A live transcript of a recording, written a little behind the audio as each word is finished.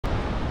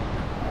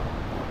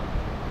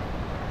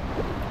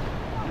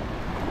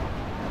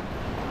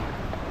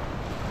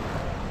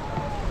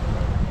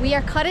We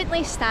are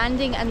currently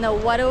standing in the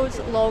world's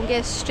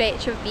longest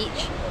stretch of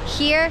beach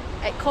here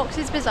at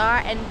Cox Bazar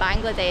in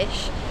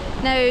Bangladesh.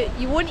 Now,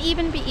 you won't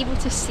even be able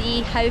to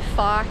see how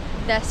far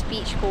this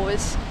beach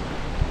goes.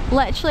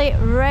 Literally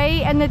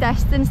right in the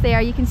distance there,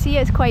 you can see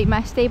it's quite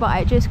misty,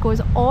 but it just goes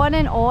on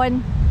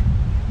in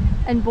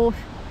both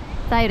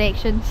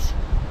directions.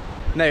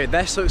 Now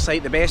this looks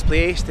like the best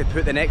place to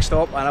put the next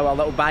stop on our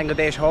little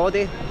Bangladesh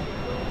holiday.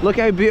 Look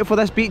how beautiful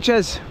this beach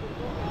is.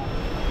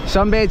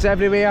 Sunbeds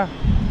everywhere.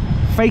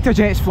 Fighter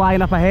jets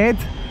flying up ahead.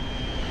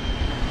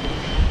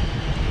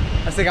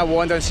 Let's take a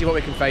wander and see what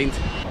we can find.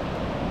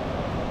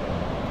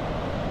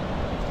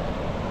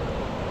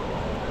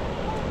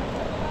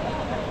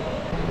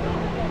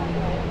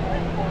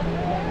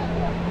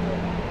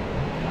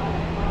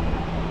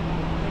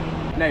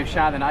 Now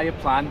Shannon, I have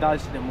planned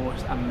us the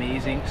most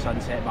amazing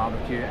sunset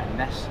barbecue and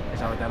this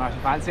is our dinner. Do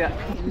you fancy it?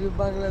 You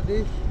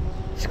Bangladesh?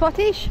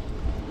 Scottish?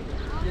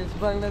 Yes,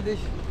 Bangladesh.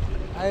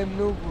 I am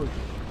no good.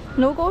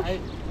 No gosh?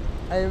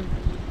 I am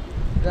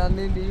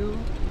running you.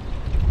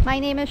 My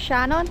name is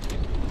Shannon.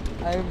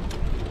 I am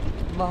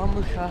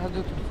Muhammad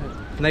Shahadut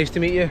Hussain. Nice to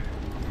meet you.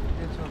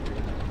 It's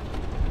okay.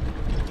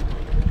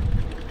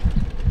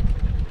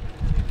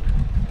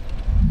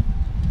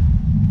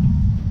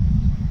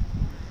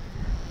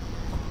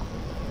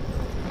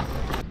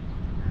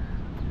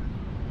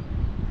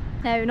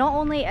 Now, not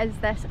only is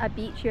this a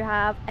beach, you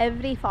have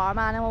every farm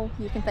animal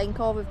you can think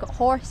of. We've got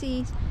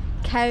horses,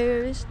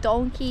 cows,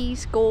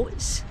 donkeys,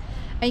 goats,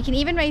 and you can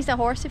even raise a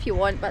horse if you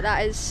want, but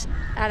that is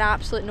an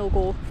absolute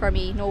no-go for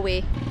me, no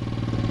way.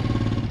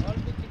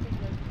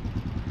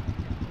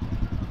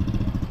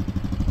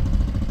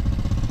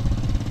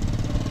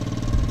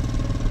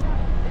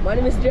 My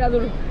name is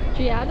Jiadu.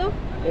 Jiadu?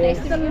 Nice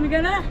to meet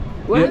you.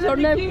 What is your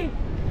name?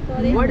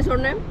 Sorry. What is your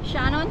name?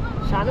 Shannon.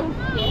 Shannon?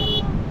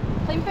 Yeah.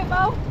 Playing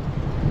football?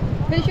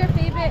 Who's your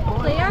favourite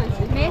player?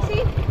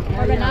 Messi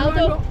or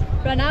Ronaldo?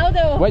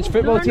 Ronaldo. Which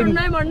football team?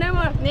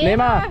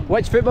 Neymar.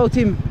 Which football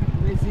team?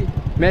 Messi.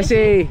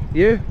 Messi.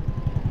 You?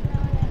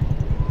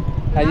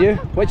 And you?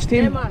 Which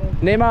team?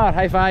 Neymar.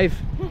 High five.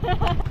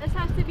 This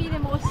has to be the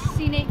most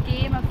scenic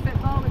game of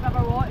football we've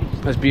ever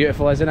watched. That's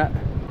beautiful, isn't it?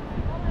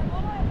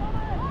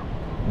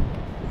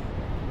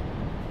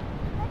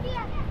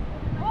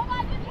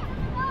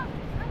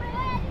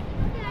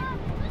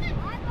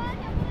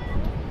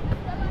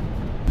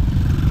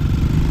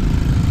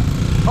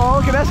 Oh,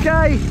 look at this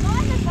guy!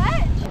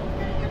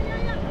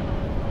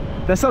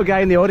 This little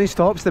guy in the orange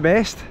top's the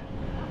best.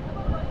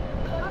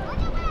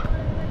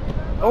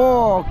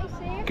 Oh,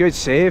 good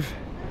save.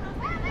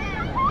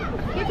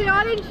 Get to the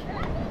orange.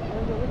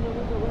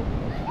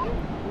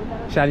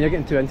 Shannon, you're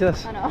getting too into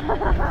this. I know.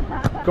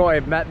 Got to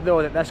admit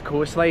though that this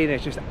coastline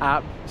is just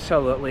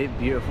absolutely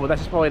beautiful.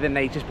 This is probably the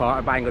nicest part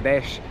of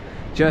Bangladesh.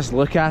 Just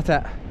look at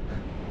it.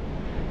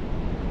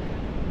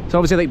 It's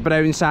obviously like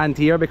brown sand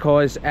here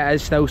because it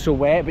is still so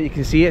wet, but you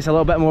can see it's a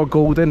little bit more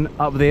golden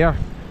up there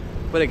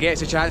when it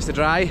gets a chance to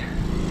dry.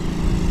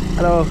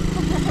 Hello.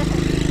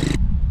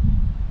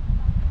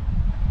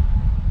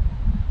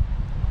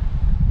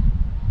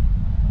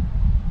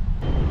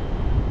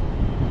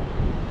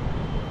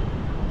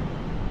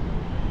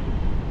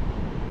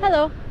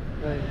 Hello.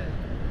 Right.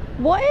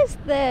 What is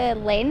the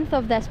length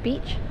of this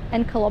beach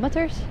in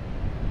kilometres?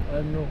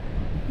 No.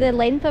 The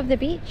length of the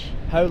beach?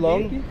 How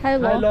long? How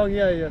long? How long?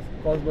 Yeah, yes.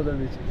 Cox Bazar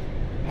Beach.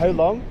 How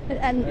long?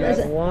 And Yes,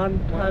 is it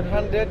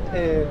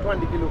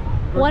 120 kilo.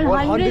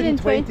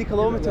 120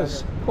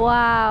 kilometres.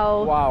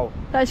 Wow. Wow.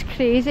 That's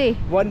crazy.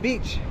 One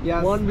beach?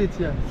 Yes. One beach,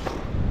 yeah.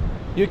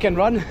 You can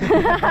run?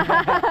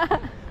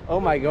 Oh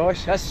my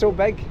gosh, that's so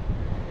big.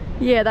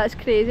 Yeah, that's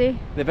crazy.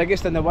 The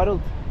biggest in the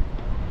world.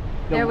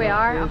 There we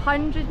are,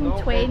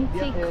 120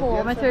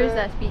 kilometres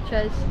this beach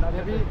is.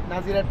 Maybe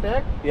Nazira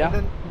Tech. Yeah.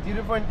 And then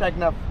 0 point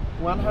Technaf.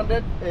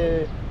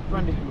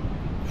 120 kilo.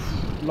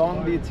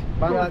 Long beach.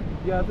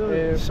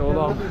 Bangladesh. So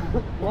long.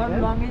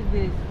 One longest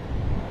beach.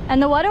 In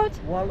the world?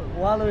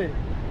 Walway.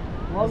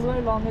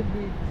 Walway longest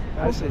beach.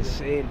 That's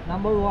insane.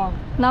 Number one.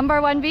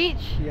 Number one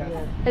beach? Yes.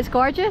 It's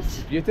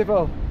gorgeous.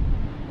 Beautiful.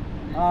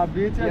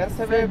 Beach. Yes,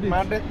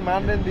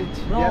 Mandarin Beach.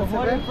 No, yes,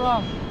 where are you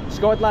from?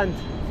 Scotland.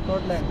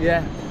 Scotland.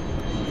 Yeah.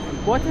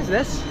 What is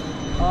this?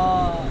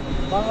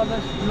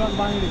 Bangladesh,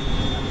 Bangladesh.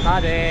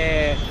 Had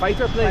a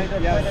fighter plane.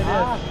 Yes.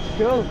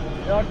 Cool.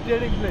 Your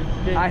trading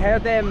plane. I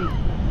heard them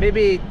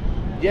maybe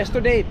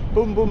yesterday.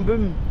 Boom, boom,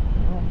 boom.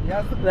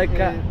 Yes. Like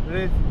Yes.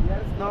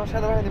 No,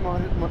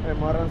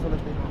 Moran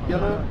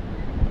Yellow.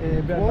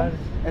 Boom.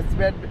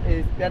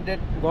 Speed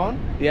gone.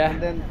 Yeah.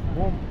 And then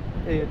boom.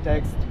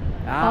 Text.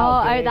 Ah,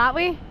 Oh, okay. out that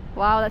way?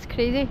 Wow, that's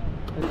crazy.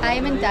 I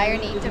am in dire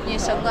need of new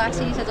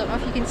sunglasses. I don't know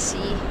if you can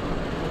see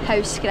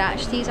how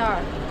scratched these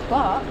are,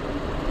 but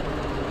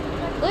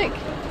look,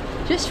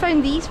 just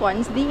found these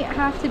ones. They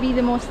have to be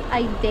the most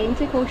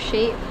identical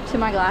shape to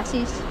my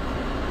glasses.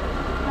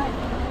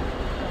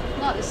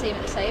 Not the same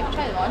at the side, but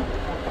try them on.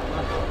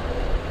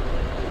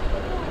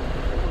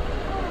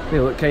 They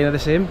look kind of the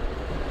same.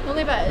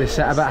 Only bit. They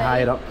sit a bit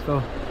higher up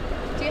though.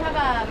 Do you have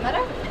a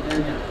mirror?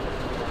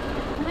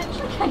 I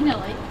actually kind of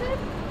like them.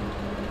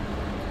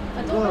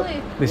 I don't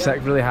really... They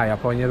sit really high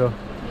up on you though.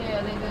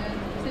 Yeah, they do.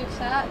 They've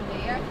sat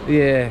there.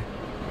 Yeah.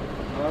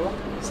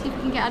 See if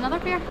we can get another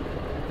pair.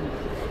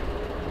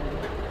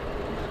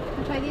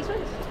 We'll try these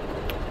ones.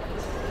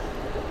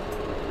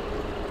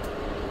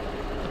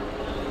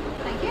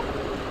 Thank you.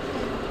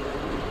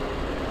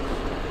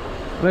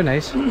 They're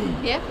nice.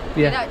 Yeah?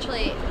 Yeah. They're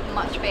actually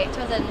much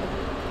better than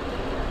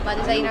my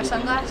designer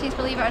sunglasses,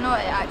 believe it or not.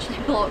 It actually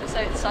blocks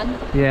out the sun.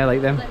 Yeah, I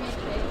like them. Let me check.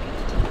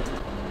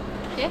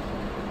 Okay.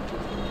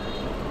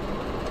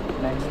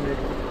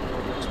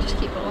 Just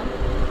keep going.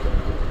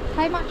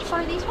 How much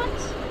for these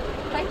ones?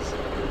 Price?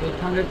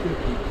 850.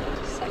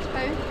 £6.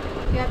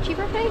 Do you have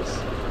cheaper price?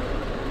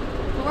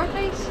 Lower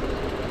price?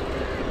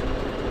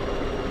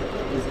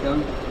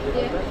 Discount?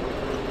 Yeah.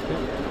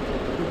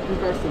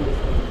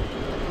 50%.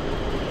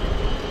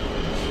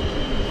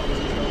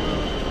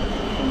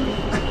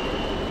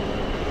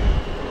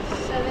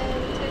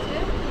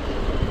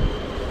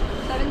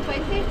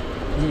 £7.20?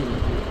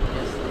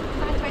 Yes.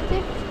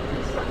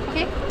 £7.20?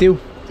 Okay. Deal.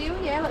 Deal?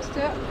 Yeah, let's do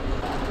it.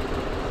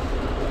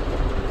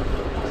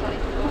 Oh, sorry.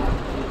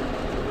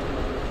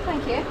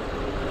 Thank you.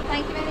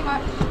 Thank you very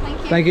much. Thank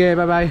you. Thank you,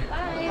 bye bye.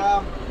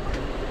 Bye.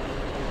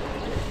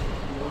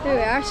 There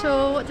we are.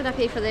 So what did I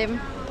pay for them?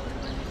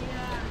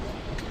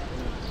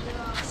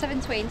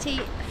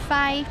 £7.20,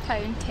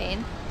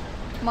 £5.10.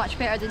 Much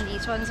better than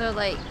these ones. Are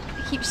like,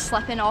 it keeps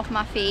slipping off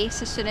my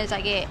face as soon as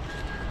I get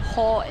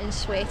hot and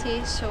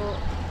sweaty. So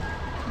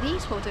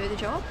these will do the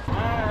job.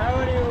 How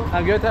are you?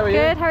 I'm good, how are you?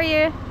 Good. How are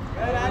you?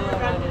 Where are you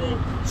country?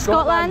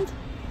 Scotland.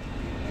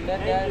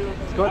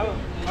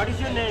 What is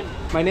your name?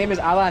 My name is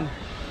Alan.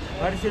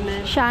 What is your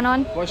name?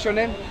 Shannon. What's your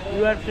name?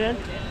 You are friend?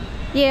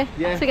 Yeah.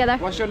 Yeah. Together.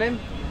 What's your name?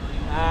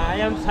 I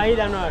am Saeed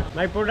Anwar.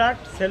 My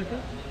product, selfie.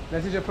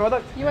 This is your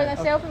product? You want a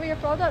selfie with your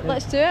product?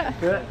 Let's do it.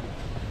 Do it.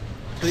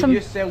 So Some- you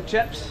sell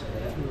chips?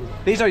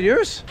 These are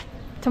yours?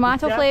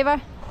 Tomato Yeah.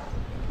 flavour.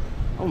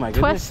 Oh my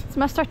goodness.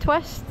 Twist. Mr.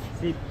 Twist.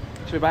 See.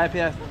 Should we buy a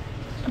pair?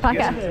 Pack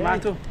Get some it.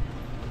 tomato.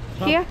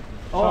 Here.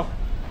 Oh.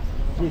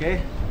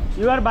 Okay.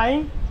 You are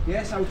buying?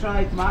 Yes, I'll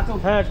try tomato.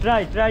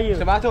 Try you.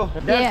 Tomato?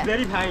 That's Yeah.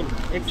 very fine.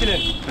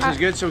 Excellent. This is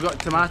good, so we've got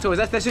tomato.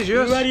 This is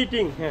yours? You are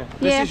eating. Yeah.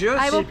 This Yeah, is yours?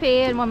 I will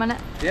pay in 1 minute.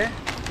 Yeah?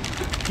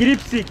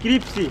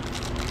 Crispy.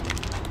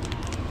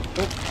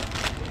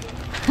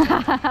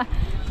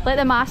 Let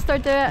the master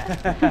do it.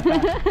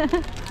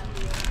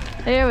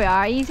 There we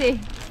are, easy.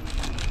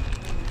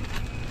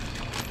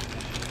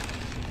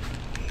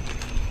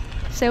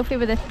 Selfie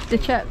with the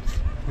chips.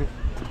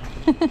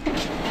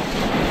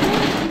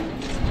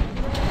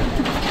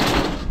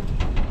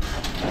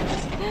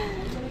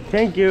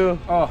 Thank you.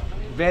 Oh,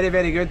 very,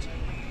 very good.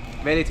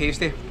 Very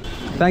tasty.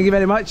 Thank you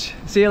very much.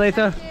 See you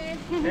later.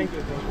 Thank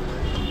you.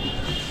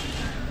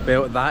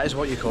 Well, that is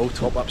what you call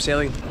top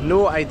upselling.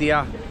 No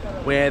idea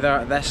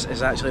whether this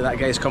is actually that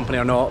guy's company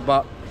or not,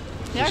 but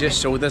he's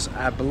just sold us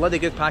a bloody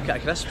good packet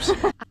of crisps.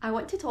 I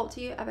want to talk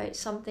to you about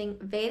something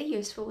very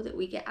useful that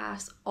we get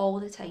asked all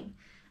the time,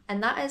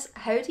 and that is,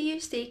 how do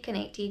you stay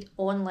connected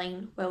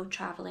online while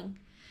travelling?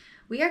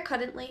 We are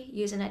currently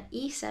using an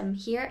eSIM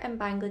here in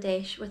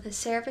Bangladesh with a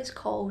service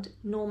called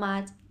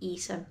Nomad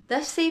eSIM.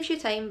 This saves you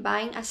time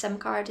buying a SIM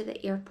card at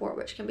the airport,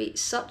 which can be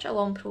such a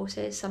long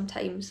process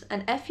sometimes,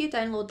 and if you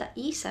download the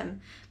eSIM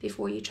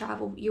before you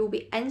travel, you will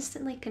be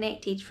instantly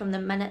connected from the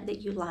minute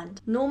that you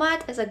land.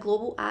 Nomad is a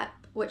global app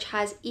which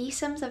has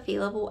eSIMs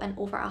available in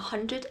over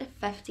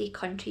 150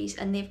 countries,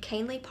 and they've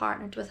kindly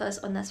partnered with us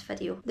on this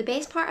video. The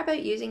best part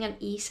about using an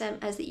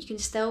eSIM is that you can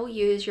still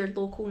use your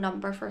local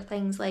number for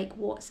things like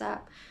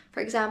WhatsApp.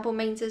 For example,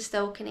 mine is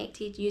still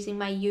connected using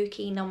my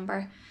UK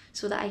number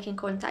so that I can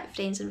contact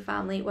friends and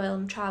family while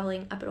I'm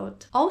travelling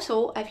abroad.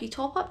 Also, if you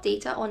top up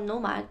data on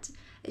Nomad,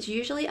 it's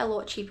usually a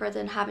lot cheaper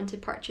than having to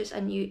purchase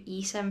a new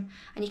eSIM,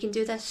 and you can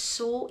do this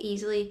so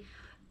easily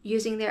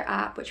using their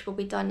app, which will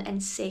be done in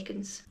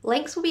seconds.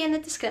 Links will be in the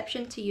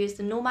description to use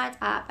the Nomad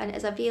app, and it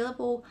is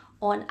available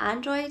on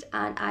Android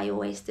and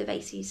iOS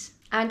devices.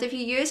 And if you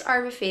use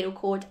our referral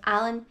code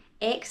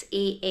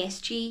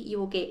ALANXASG, you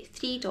will get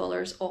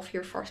 $3 off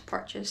your first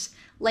purchase.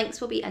 Links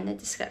will be in the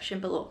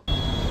description below.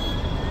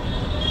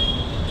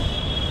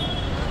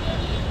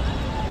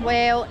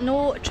 Well,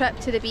 no trip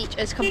to the beach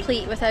is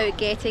complete without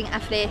getting a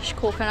fresh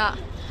coconut,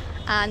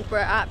 and we're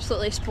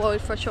absolutely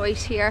spoiled for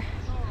choice here.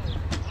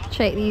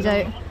 Check these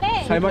out.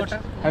 How much?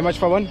 How much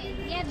for one?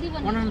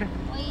 100.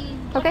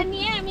 Okay.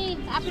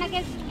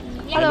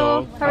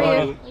 Hello, how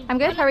are you? I'm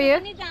good, how are you?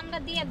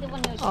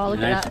 Oh, look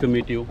Nice at to that.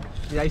 meet you.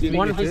 Nice to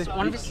meet you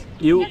too.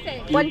 You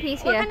One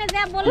piece here.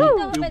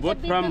 you both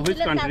from which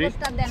country?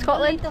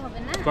 Scotland.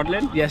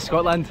 Scotland? Yes,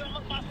 Scotland.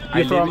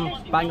 You're from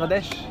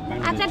Bangladesh?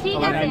 I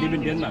live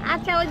in Denmark.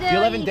 You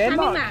live in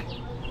Denmark?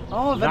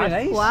 Oh, very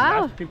nice.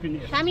 Wow. 15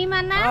 years.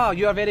 Oh,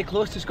 you are very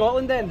close to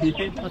Scotland then?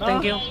 Oh,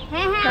 thank you.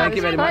 Thank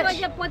you very much.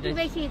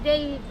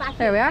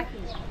 There we are.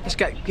 This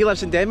guy, he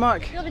lives in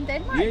Denmark. You live in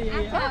Denmark?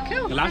 Yeah. Oh,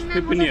 cool. The last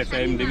 15 years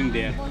I am living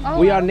there.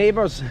 We are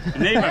neighbours.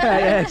 Neighbor.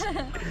 Yes.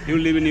 You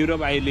live in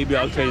Europe, I live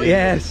also in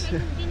Yes.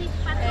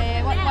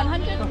 What,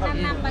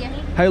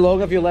 100? How long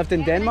have you lived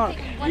in Denmark?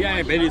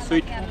 Yeah, very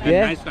sweet.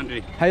 Yeah? Nice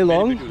country. How Very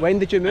long? beautiful. When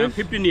did you move?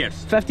 15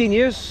 years. 15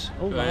 years?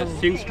 Oh, wow.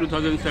 Since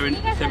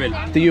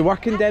 2007. Do you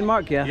work in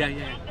Denmark? Yeah. Yeah.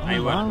 I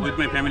work with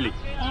my family.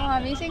 Oh,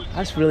 amazing.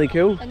 That's really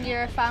cool. And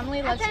your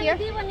family lives here?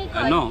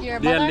 No, Your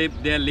they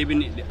mother? are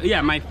living.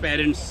 Yeah, my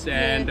parents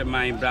and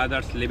my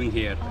brothers living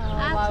here. Oh,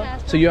 wow.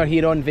 So you are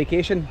here on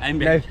vacation I'm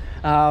now? back.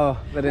 Oh,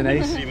 very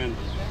nice.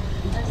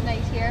 That's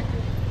nice here.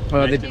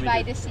 Well, Nice the, to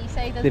By the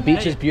seaside, the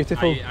beach is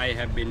beautiful. I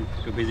have been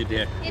to visit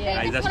here. Yeah.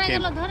 I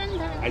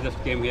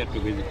just came here to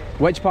visit.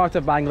 Which part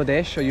of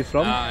Bangladesh are you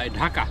from?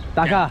 Dhaka.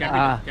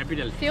 Dhaka,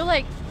 Capital. I feel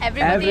like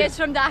everybody is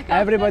from Dhaka.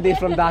 Everybody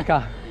from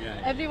Dhaka.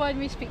 Yeah. Everyone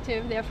we speak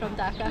to, they're from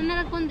Dhaka.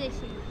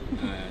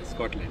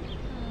 Scotland.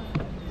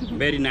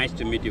 Very nice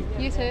to meet you.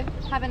 You too.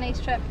 Have a nice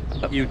trip.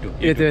 You too.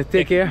 You too.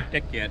 Take care.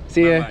 Take care.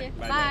 See ya.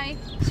 Bye-bye. Bye.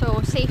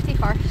 So safety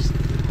first.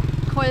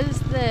 Because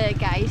the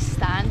guy's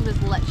stand was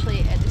literally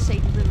at the side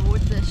of the road,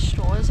 the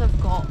straws have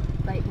got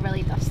like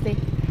really dusty.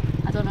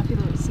 I don't know if you'll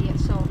be able to see it,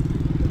 so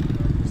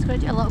just going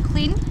to do a little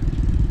clean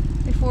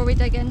before we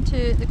dig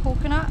into the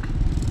coconut.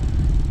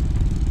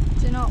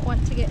 Do not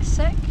want to get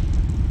sick.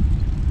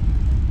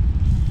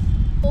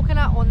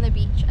 Coconut on the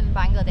beach in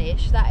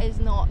Bangladesh, that is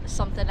not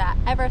something I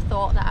ever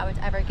thought that I would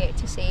ever get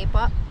to say,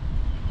 but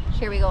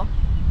here we go.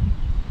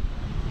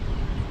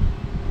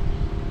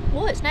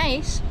 Well, it's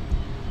nice.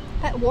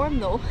 A bit warm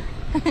though.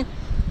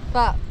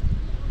 But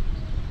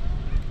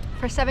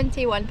for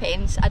 71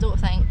 pence, I don't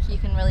think you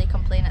can really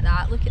complain at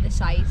that. Look at the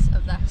size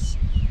of this,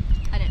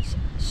 and it's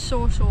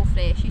so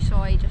fresh. You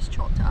saw I just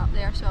chopped it up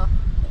there, so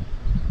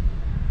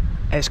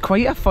It's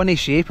quite a funny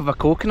shape of a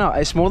coconut.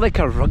 It's more like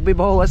a rugby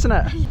ball, isn't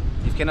it?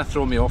 You've kind of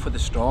thrown me off with the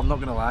straw, I'm not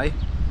going to lie.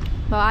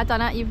 well, I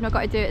done it. You've not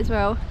got to do it as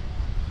well.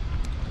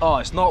 Oh,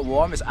 it's not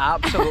warm, it's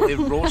absolutely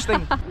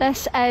roasting.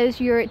 This is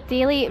your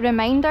daily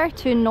reminder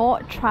to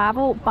not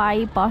travel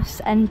by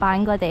bus in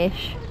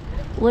Bangladesh.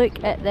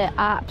 Look at the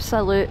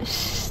absolute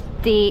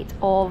state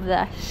of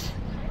this.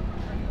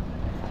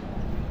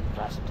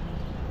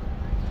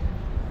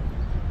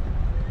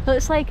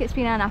 Looks like it's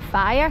been in a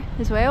fire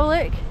as well,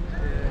 look.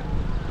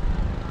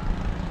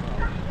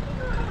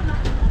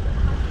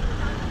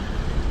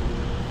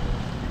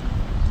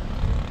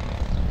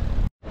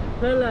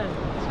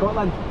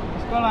 Scotland.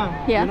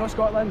 Scotland. Yeah. You know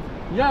Scotland?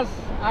 Yes,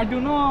 I do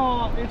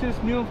know it is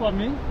new for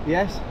me,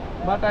 Yes.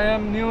 but I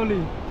am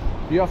newly.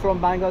 You are from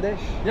Bangladesh?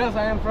 Yes,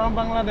 I am from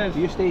Bangladesh. Do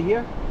you stay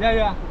here?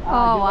 Yeah. Oh,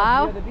 you live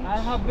wow. near the beach? I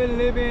have been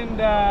living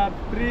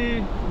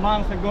 3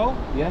 months ago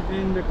Yeah.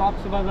 in the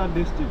Cox Bazar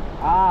district.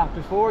 Ah,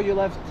 before you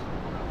lived...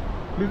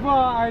 Before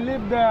I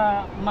lived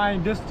my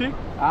district,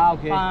 Ah,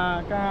 okay.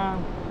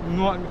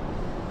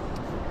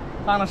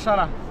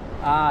 Kanasara,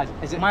 Ah,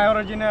 is it... my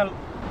original.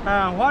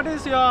 What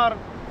is your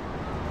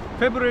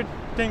favorite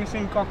things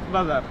in Cox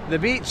Bazar? The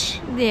beach?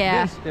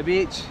 Yeah. Yes, the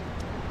beach.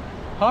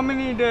 How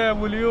many days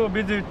will you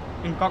visit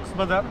in Cox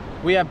Bazar?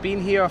 We have been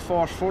here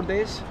for 4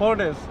 days 4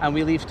 days. and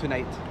we leave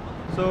tonight.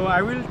 So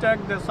I will take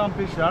some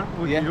picture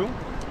with Yeah. you.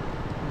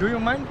 Do you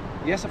mind?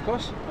 Yes, of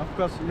course. Of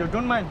course, you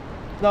don't mind.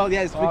 No,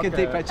 yes, we can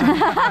Okay. take pictures.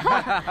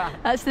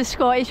 That's the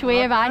Scottish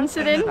way of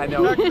answering. I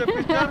know. Take the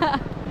picture.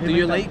 Do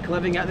you like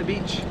living at the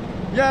beach?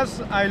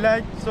 Yes, I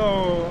like. So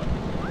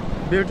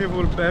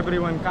beautiful.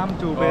 Everyone come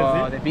to Oh,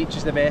 visit the beach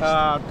is the best.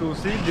 to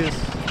see this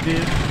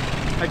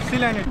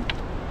excellent.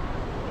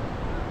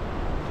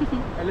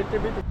 A little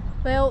bit.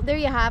 Well, there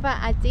you have it,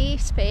 a day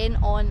spent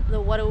on the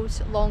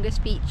world's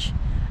longest beach.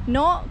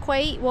 Not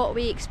quite what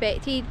we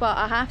expected, but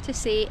I have to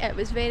say it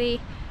was very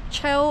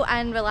chill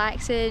and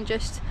relaxing,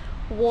 just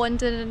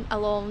wandering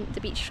along the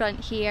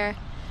beachfront here,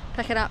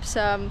 picking up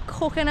some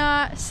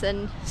coconuts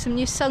and some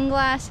new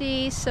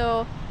sunglasses,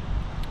 so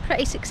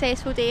pretty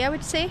successful day I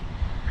would say.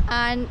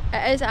 And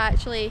it is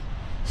actually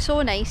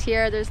so nice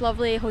here. There's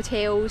lovely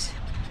hotels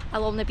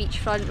along the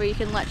beachfront where you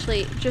can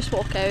literally just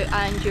walk out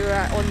and you're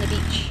on the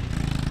beach.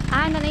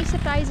 And a nice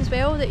surprise as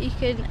well that you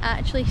can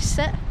actually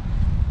sit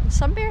and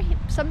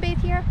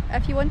sunbathe here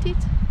if you wanted.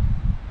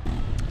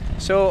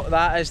 So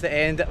that is the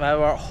end of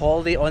our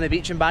holiday on the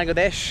beach in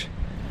Bangladesh.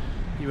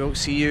 We will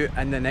see you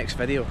in the next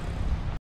video.